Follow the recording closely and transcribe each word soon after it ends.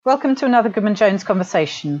Welcome to another Goodman Jones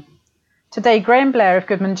conversation. Today, Graham Blair of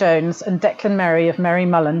Goodman Jones and Declan Merry of Merry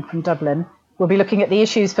Mullen from Dublin will be looking at the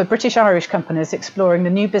issues for British-Irish companies exploring the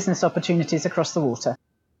new business opportunities across the water.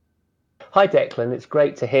 Hi Declan, it's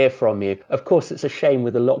great to hear from you. Of course, it's a shame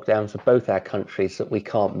with the lockdowns of both our countries that we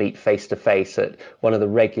can't meet face to face at one of the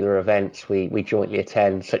regular events we jointly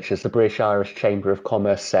attend, such as the British-Irish Chamber of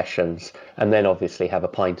Commerce sessions, and then obviously have a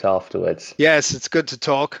pint afterwards. Yes, it's good to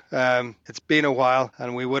talk. It's been a while,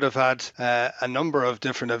 and we would have had a number of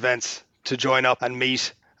different events to join up and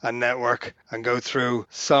meet and network and go through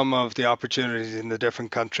some of the opportunities in the different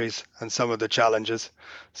countries and some of the challenges.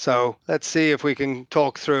 So let's see if we can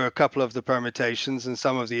talk through a couple of the permutations and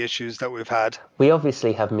some of the issues that we've had. We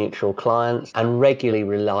obviously have mutual clients and regularly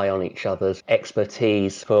rely on each other's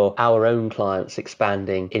expertise for our own clients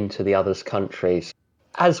expanding into the other's countries.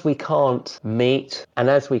 As we can't meet and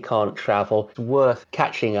as we can't travel, it's worth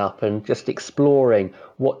catching up and just exploring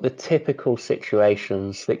what the typical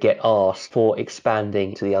situations that get asked for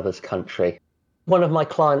expanding to the other's country. One of my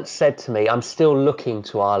clients said to me, I'm still looking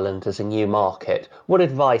to Ireland as a new market. What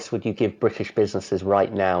advice would you give British businesses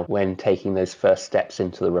right now when taking those first steps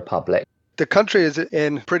into the Republic? The country is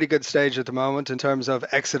in pretty good stage at the moment in terms of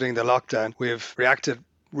exiting the lockdown. We've reacted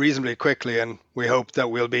reasonably quickly and we hope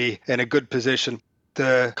that we'll be in a good position.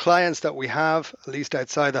 The clients that we have, at least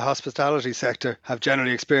outside the hospitality sector, have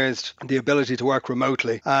generally experienced the ability to work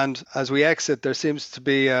remotely. And as we exit, there seems to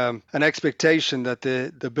be an expectation that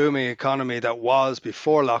the booming economy that was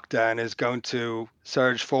before lockdown is going to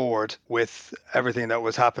surge forward with everything that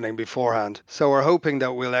was happening beforehand. So we're hoping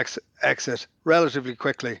that we'll exit relatively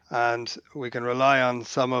quickly and we can rely on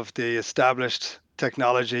some of the established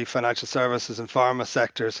technology, financial services and pharma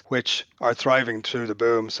sectors, which are thriving through the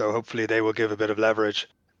boom. So hopefully they will give a bit of leverage.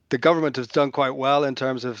 The government has done quite well in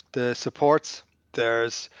terms of the supports.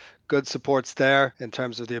 There's good supports there in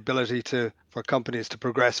terms of the ability for companies to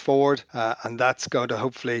progress forward. And that's going to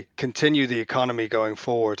hopefully continue the economy going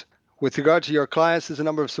forward. With regard to your clients, there's a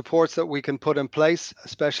number of supports that we can put in place,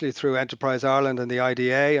 especially through Enterprise Ireland and the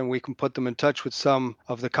IDA, and we can put them in touch with some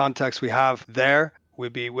of the contacts we have there.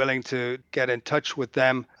 We'd be willing to get in touch with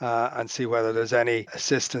them and see whether there's any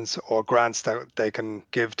assistance or grants that they can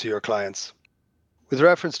give to your clients. With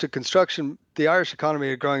reference to construction, the Irish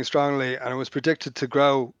economy is growing strongly and it was predicted to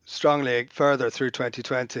grow strongly further through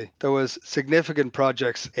 2020. There was significant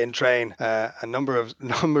projects in train,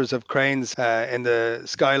 numbers of cranes in the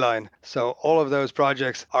skyline. So all of those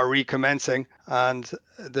projects are recommencing, and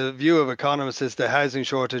the view of economists is the housing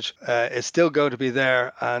shortage is still going to be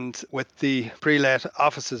there, and with the pre-let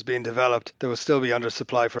offices being developed, there will still be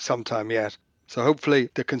undersupply for some time yet. So hopefully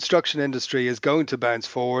the construction industry is going to bounce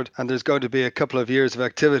forward and there's going to be a couple of years of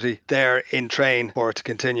activity there in train for it to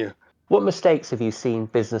continue. What mistakes have you seen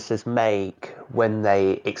businesses make when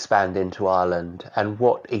they expand into Ireland, and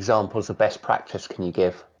what examples of best practice can you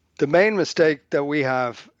give? The main mistake that we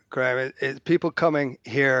have, Graham, is people coming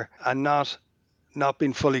here and not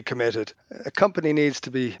being fully committed. A company needs to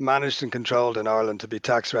be managed and controlled in Ireland to be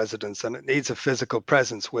tax residents, and it needs a physical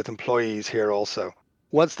presence with employees here also.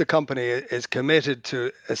 Once the company is committed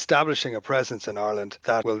to establishing a presence in Ireland,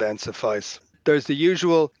 that will then suffice. There's the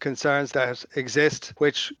usual concerns that exist,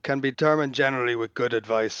 which can be determined generally with good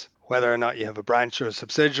advice. Whether or not you have a branch or a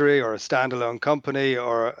subsidiary or a standalone company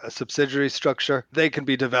or a subsidiary structure, they can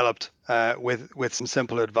be developed with some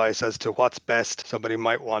simple advice as to what's best. Somebody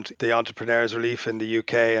might want the entrepreneur's relief in the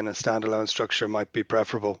UK and a standalone structure might be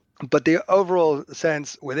preferable. But the overall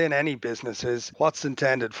sense within any business is what's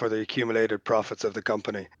intended for the accumulated profits of the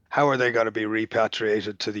company. How are they going to be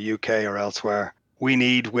repatriated to the UK or elsewhere? We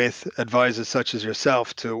need, with advisors such as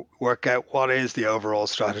yourself, to work out what is the overall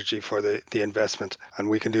strategy for the investment. And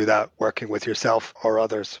we can do that working with yourself or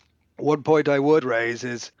others. One point I would raise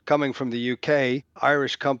is, coming from the UK,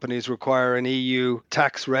 Irish companies require an EU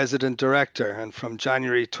tax resident director, and from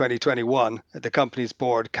January 2021, the company's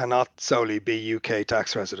board cannot solely be UK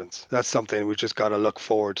tax residents. That's something we've just got to look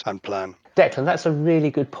forward and plan. Declan, that's a really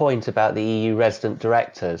good point about the EU resident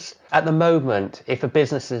directors. At the moment, if a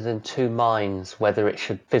business is in two minds whether it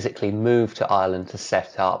should physically move to Ireland to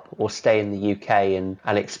set up or stay in the UK and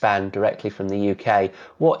expand directly from the UK,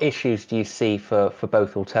 what issues do you see for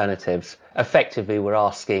both alternatives? Effectively, we're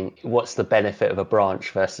asking, what's the benefit of a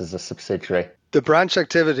branch versus a subsidiary? The branch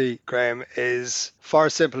activity, Graham, is far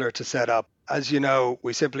simpler to set up. As you know,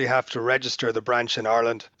 we simply have to register the branch in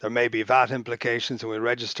Ireland. There may be VAT implications and we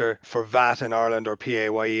register for VAT in Ireland or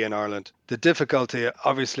PAYE in Ireland. The difficulty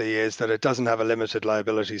obviously is that it doesn't have a limited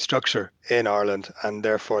liability structure in Ireland, and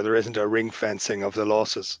therefore there isn't a ring fencing of the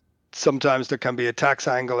losses. Sometimes there can be a tax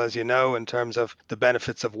angle, as you know, in terms of the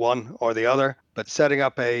benefits of one or the other. But setting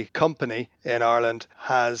up a company in Ireland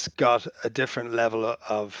has got a different level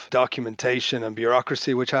of documentation and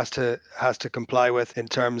bureaucracy, which has to comply with in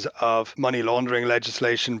terms of money laundering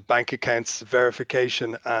legislation, bank accounts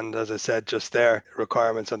verification, and as I said just there,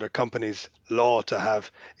 requirements under companies law to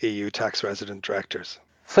have EU tax resident directors.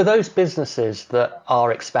 For those businesses that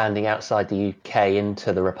are expanding outside the UK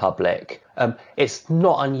into the Republic, it's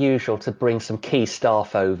not unusual to bring some key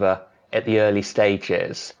staff over at the early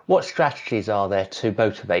stages. What strategies are there to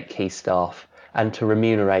motivate key staff and to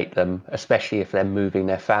remunerate them, especially if they're moving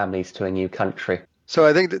their families to a new country? So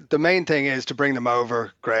I think that the main thing is to bring them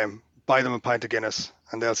over, Graham, buy them a pint of Guinness,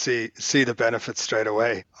 and they'll see the benefits straight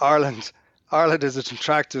away. Ireland is an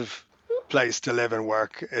attractive place to live and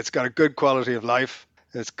work. It's got a good quality of life.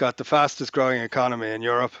 It's got the fastest growing economy in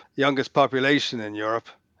Europe, youngest population in Europe,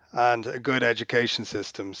 and a good education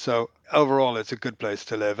system. So overall, it's a good place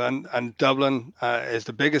to live. And Dublin is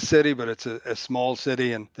the biggest city, but it's a small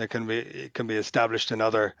city, and it can be established in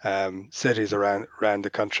other cities around the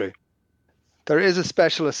country. There is a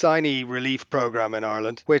special assignee relief programme in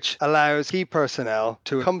Ireland, which allows key personnel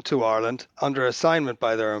to come to Ireland under assignment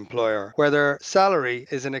by their employer, where their salary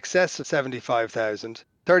is in excess of 75,000.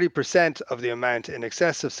 30% of the amount in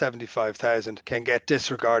excess of 75,000 can get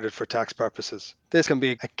disregarded for tax purposes. This can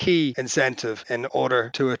be a key incentive in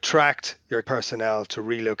order to attract your personnel to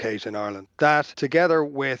relocate in Ireland. That, together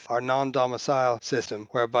with our non-domicile system,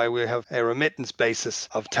 whereby we have a remittance basis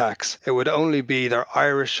of tax, it would only be their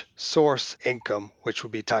Irish source income which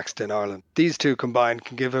would be taxed in Ireland. These two combined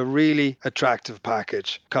can give a really attractive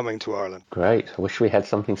package coming to Ireland. Great. I wish we had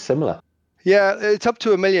something similar. Yeah, it's up to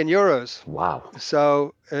 €1 million. Wow.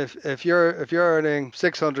 So if you're earning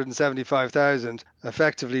 675,000,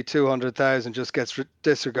 effectively 200,000 just gets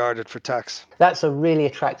disregarded for tax. That's a really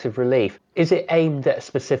attractive relief. Is it aimed at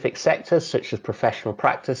specific sectors such as professional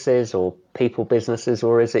practices or people businesses,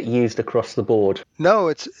 or is it used across the board? No,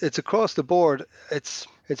 it's across the board. It's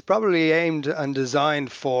probably aimed and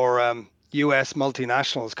designed for US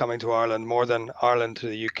multinationals coming to Ireland more than Ireland to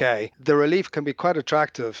the UK. The relief can be quite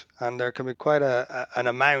attractive, and there can be quite an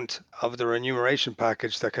amount of the remuneration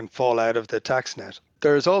package that can fall out of the tax net.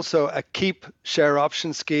 There is also a keep share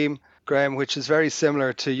option scheme, Graham, which is very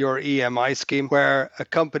similar to your EMI scheme, where a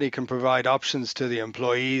company can provide options to the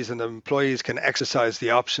employees, and the employees can exercise the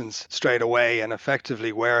options straight away and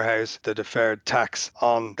effectively warehouse the deferred tax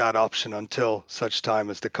on that option until such time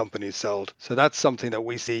as the company is sold. So that's something that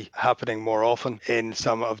we see happening more often in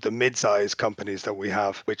some of the mid-sized companies that we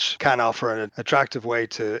have, which can offer an attractive way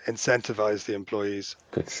to incentivize the employees.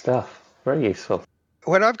 Good stuff. Very useful.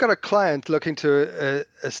 When I've got a client looking to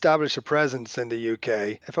establish a presence in the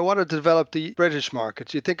UK, if I want to develop the British market,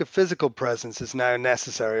 do you think a physical presence is now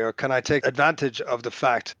necessary, or can I take advantage of the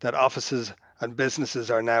fact that offices and businesses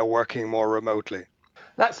are now working more remotely?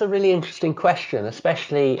 That's a really interesting question,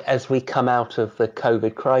 especially as we come out of the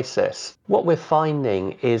COVID crisis. What we're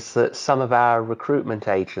finding is that some of our recruitment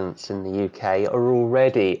agents in the UK are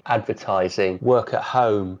already advertising work at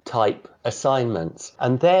home type assignments,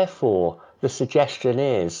 and therefore the suggestion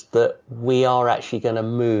is that we are actually going to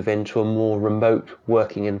move into a more remote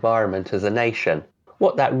working environment as a nation.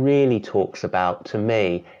 What that really talks about to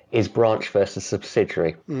me is branch versus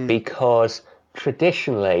subsidiary, because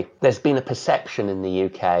traditionally there's been a perception in the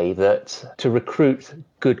UK that to recruit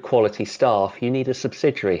good quality staff, you need a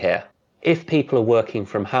subsidiary here. If people are working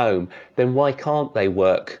from home, then why can't they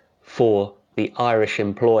work for the Irish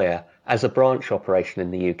employer as a branch operation in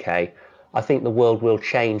the UK? I think the world will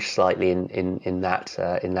change slightly in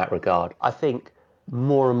that regard. I think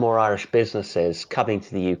more and more Irish businesses coming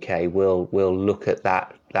to the UK will look at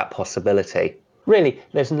that possibility. Really,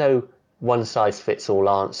 there's no one-size-fits-all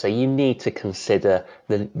answer. You need to consider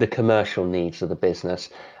the commercial needs of the business,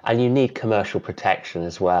 and you need commercial protection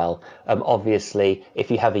as well. Obviously,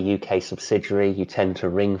 if you have a UK subsidiary, you tend to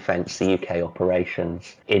ring-fence the UK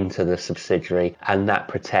operations into the subsidiary, and that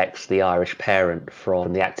protects the Irish parent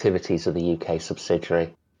from the activities of the UK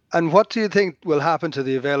subsidiary. And what do you think will happen to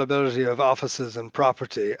the availability of offices and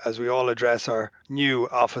property as we all address our new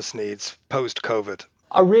office needs post-COVID?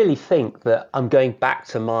 I really think that I'm going back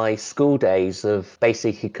to my school days of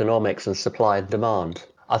basic economics and supply and demand.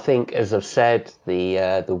 I think, as I've said,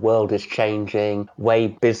 the world is changing. Way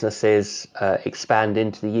businesses expand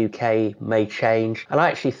into the UK may change. And I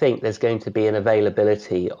actually think there's going to be an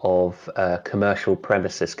availability of commercial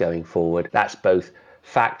premises going forward. That's both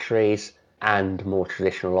factories, and more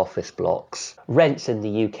traditional office blocks. Rents in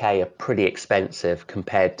the UK are pretty expensive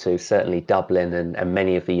compared to certainly Dublin and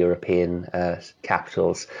many of the European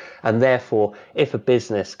capitals. And therefore, if a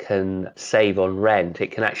business can save on rent,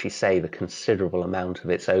 it can actually save a considerable amount of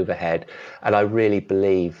its overhead. And I really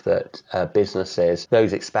believe that businesses,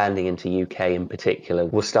 those expanding into UK in particular,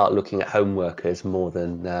 will start looking at home workers more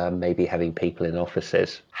than maybe having people in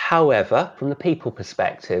offices. However, from the people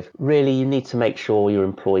perspective, really you need to make sure your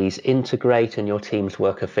employees integrate and your teams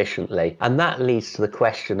work efficiently. And that leads to the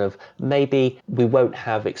question of maybe we won't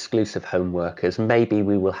have exclusive home workers, maybe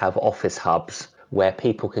we will have office hubs where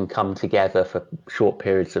people can come together for short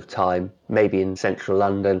periods of time, maybe in central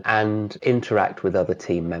London, and interact with other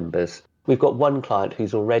team members. We've got one client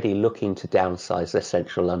who's already looking to downsize their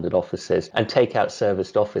central London offices and take out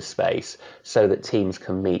serviced office space so that teams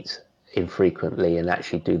can meet infrequently and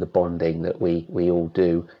actually do the bonding that we all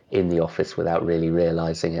do in the office without really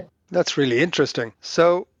realising it. That's really interesting.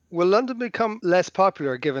 So will London become less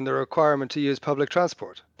popular given the requirement to use public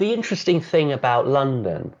transport? The interesting thing about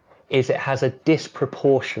London is it has a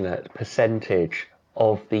disproportionate percentage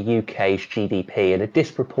of the UK's GDP and a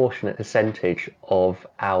disproportionate percentage of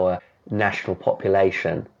our national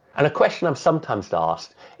population. And a question I'm sometimes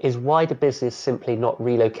asked is why do businesses simply not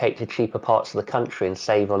relocate to cheaper parts of the country and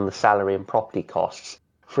save on the salary and property costs?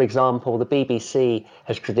 For example, the BBC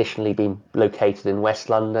has traditionally been located in West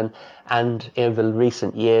London and over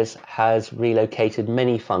recent years has relocated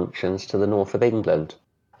many functions to the north of England.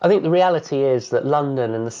 I think the reality is that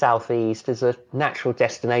London and the South East is a natural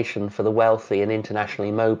destination for the wealthy and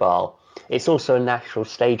internationally mobile. It's also a natural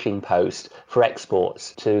staging post for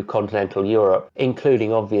exports to continental Europe,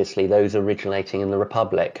 including obviously those originating in the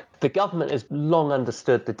Republic. The government has long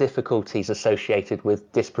understood the difficulties associated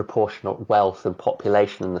with disproportionate wealth and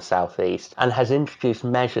population in the South East and has introduced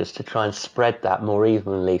measures to try and spread that more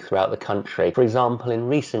evenly throughout the country. For example, in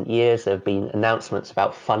recent years there have been announcements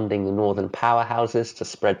about funding the northern powerhouses to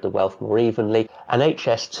spread the wealth more evenly, and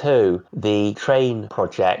HS2, the train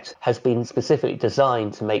project, has been specifically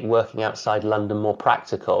designed to make working outside London more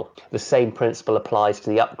practical. The same principle applies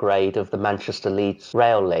to the upgrade of the Manchester-Leeds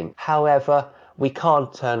rail link. However, we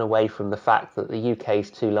can't turn away from the fact that the UK's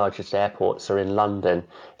two largest airports are in London.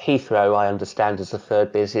 Heathrow, I understand, is the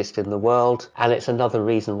third busiest in the world, and it's another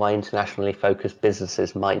reason why internationally focused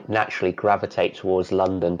businesses might naturally gravitate towards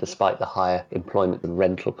London despite the higher employment and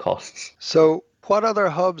rental costs. So what other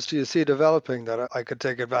hubs do you see developing that I could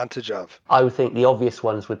take advantage of? I would think the obvious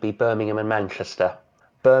ones would be Birmingham and Manchester.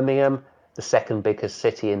 Birmingham, the second biggest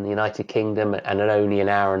city in the United Kingdom and only an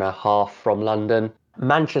hour and a half from London.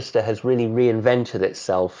 Manchester has really reinvented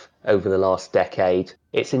itself over the last decade.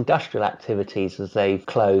 Its industrial activities, as they've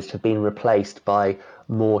closed, have been replaced by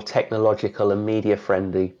more technological and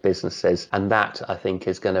media-friendly businesses, and that, I think,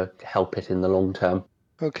 is going to help it in the long term.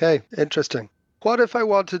 Okay, interesting. What if I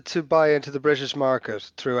wanted to buy into the British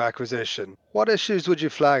market through acquisition? What issues would you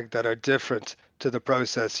flag that are different to the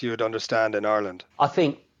process you would understand in Ireland? I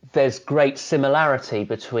think there's great similarity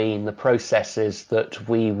between the processes that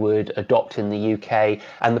we would adopt in the UK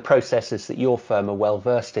and the processes that your firm are well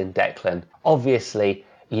versed in, Declan. Obviously,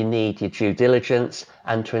 you need your due diligence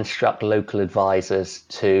and to instruct local advisors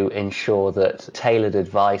to ensure that tailored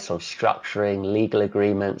advice on structuring, legal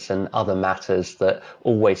agreements and other matters that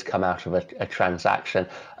always come out of a transaction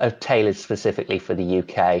are tailored specifically for the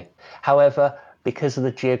UK. However, because of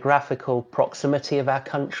the geographical proximity of our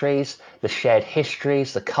countries, the shared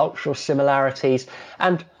histories, the cultural similarities,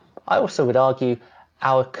 and I also would argue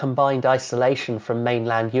our combined isolation from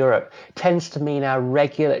mainland Europe tends to mean our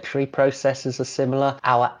regulatory processes are similar,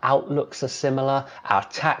 our outlooks are similar, our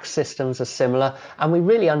tax systems are similar, and we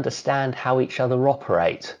really understand how each other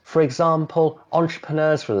operate. For example,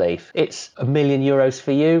 entrepreneurs relief. It's €1 million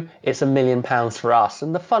for you, it's £1 million for us,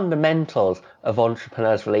 and the fundamentals of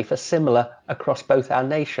entrepreneurs relief are similar across both our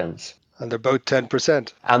nations. And they're both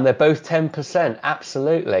 10%. And they're both 10%,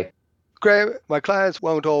 absolutely. Graham, my clients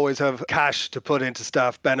won't always have cash to put into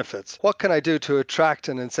staff benefits. What can I do to attract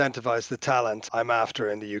and incentivize the talent I'm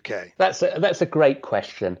after in the UK? That's a great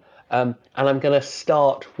question. And I'm going to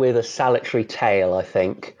start with a salutary tale, I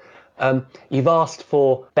think. You've asked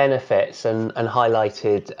for benefits and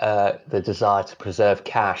highlighted the desire to preserve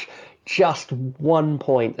cash. Just one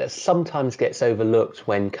point that sometimes gets overlooked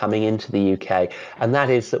when coming into the UK, and that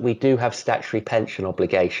is that we do have statutory pension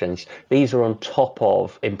obligations. These are on top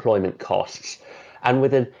of employment costs. And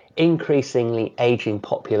with an increasingly ageing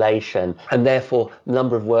population, and therefore the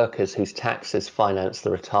number of workers whose taxes finance the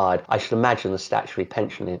retired, I should imagine the statutory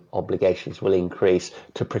pension obligations will increase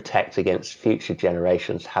to protect against future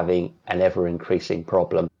generations having an ever-increasing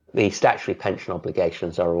problem. The statutory pension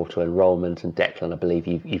obligations are auto-enrolment, and Declan, I believe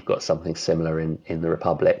you've got something similar in the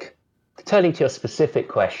Republic. Turning to your specific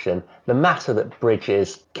question, the matter that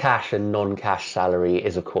bridges cash and non-cash salary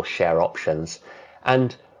is, of course, share options.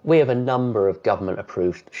 And we have a number of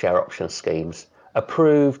government-approved share option schemes.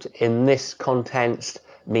 Approved in this context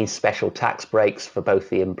means special tax breaks for both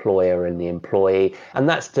the employer and the employee, and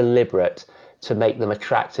that's deliberate to make them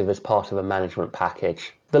attractive as part of a management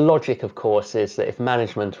package. The logic, of course, is that if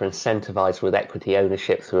management are incentivised with equity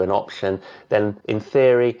ownership through an option, then in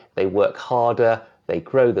theory they work harder, they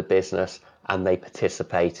grow the business, and they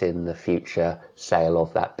participate in the future sale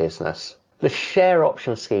of that business. The share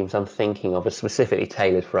option schemes I'm thinking of are specifically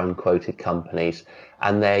tailored for unquoted companies,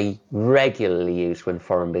 and they're regularly used when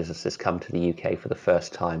foreign businesses come to the UK for the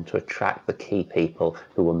first time to attract the key people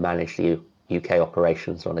who will manage the UK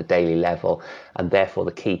operations on a daily level, and therefore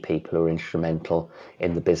the key people who are instrumental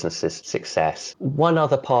in the business's success. One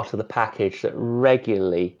other part of the package that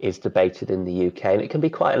regularly is debated in the UK, and it can be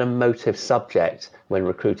quite an emotive subject when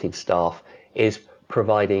recruiting staff, is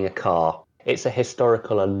providing a car. It's a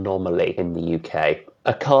historical anomaly in the UK.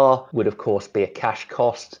 A car would, of course, be a cash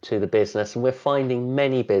cost to the business, and we're finding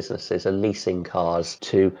many businesses are leasing cars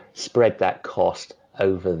to spread that cost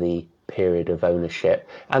over the period of ownership.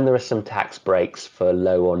 And there are some tax breaks for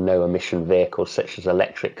low or no emission vehicles such as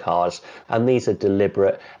electric cars, and these are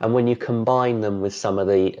deliberate, and when you combine them with some of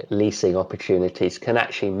the leasing opportunities, can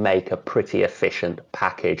actually make a pretty efficient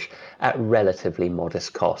package at relatively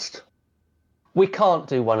modest cost. We can't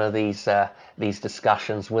do one of these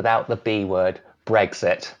discussions without the B word,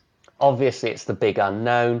 Brexit. Obviously, it's the big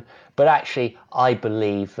unknown, but actually, I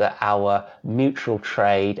believe that our mutual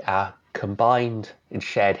trade, our combined and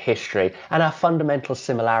shared history, and our fundamental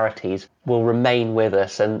similarities will remain with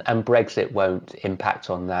us, and Brexit won't impact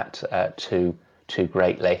on that too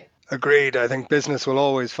greatly. Agreed. I think business will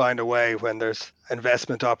always find a way when there's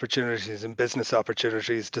investment opportunities and business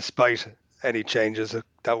opportunities, despite any changes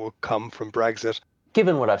that will come from Brexit.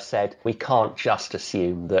 Given what I've said, we can't just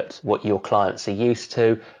assume that what your clients are used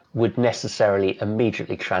to would necessarily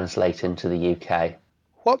immediately translate into the UK.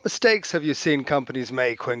 What mistakes have you seen companies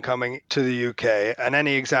make when coming to the UK, and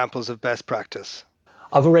any examples of best practice?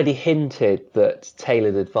 I've already hinted that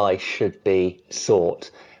tailored advice should be sought,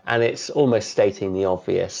 and it's almost stating the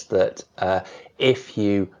obvious that if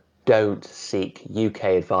you don't seek UK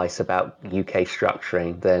advice about UK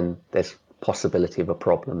structuring, then there's possibility of a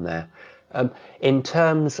problem there. In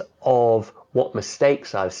terms of what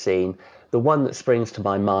mistakes I've seen, the one that springs to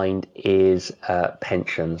my mind is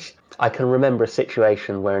pensions. I can remember a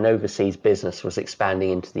situation where an overseas business was expanding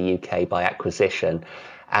into the UK by acquisition,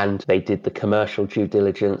 and they did the commercial due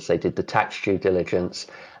diligence, they did the tax due diligence,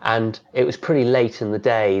 and it was pretty late in the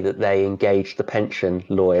day that they engaged the pension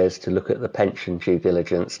lawyers to look at the pension due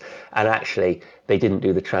diligence, and actually they didn't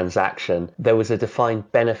do the transaction. There was a defined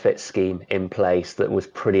benefit scheme in place that was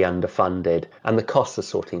pretty underfunded, and the cost of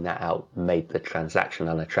sorting that out made the transaction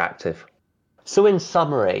unattractive. So in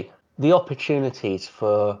summary, the opportunities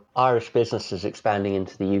for Irish businesses expanding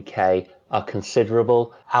into the UK are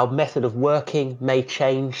considerable. Our method of working may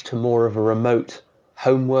change to more of a remote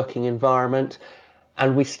home working environment,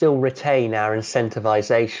 and we still retain our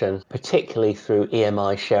incentivisation, particularly through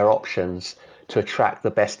EMI share options, to attract the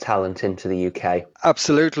best talent into the UK.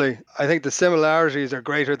 Absolutely. I think the similarities are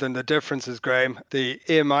greater than the differences, Graham. The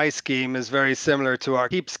EMI scheme is very similar to our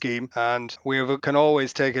HEAP scheme, and we can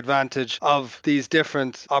always take advantage of these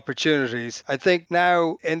different opportunities. I think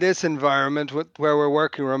now in this environment where we're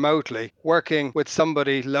working remotely, working with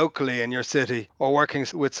somebody locally in your city or working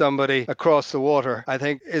with somebody across the water, I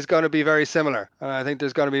think is going to be very similar. And I think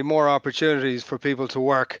there's going to be more opportunities for people to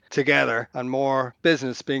work together and more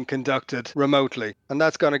business being conducted remotely. And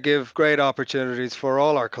that's going to give great opportunities for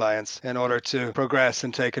all our clients in order to progress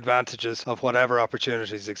and take advantages of whatever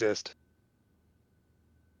opportunities exist.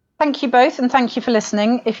 Thank you both, and thank you for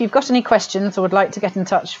listening. If you've got any questions or would like to get in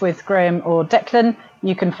touch with Graham or Declan,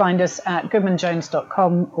 you can find us at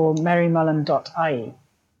goodmanjones.com or marymullen.ie.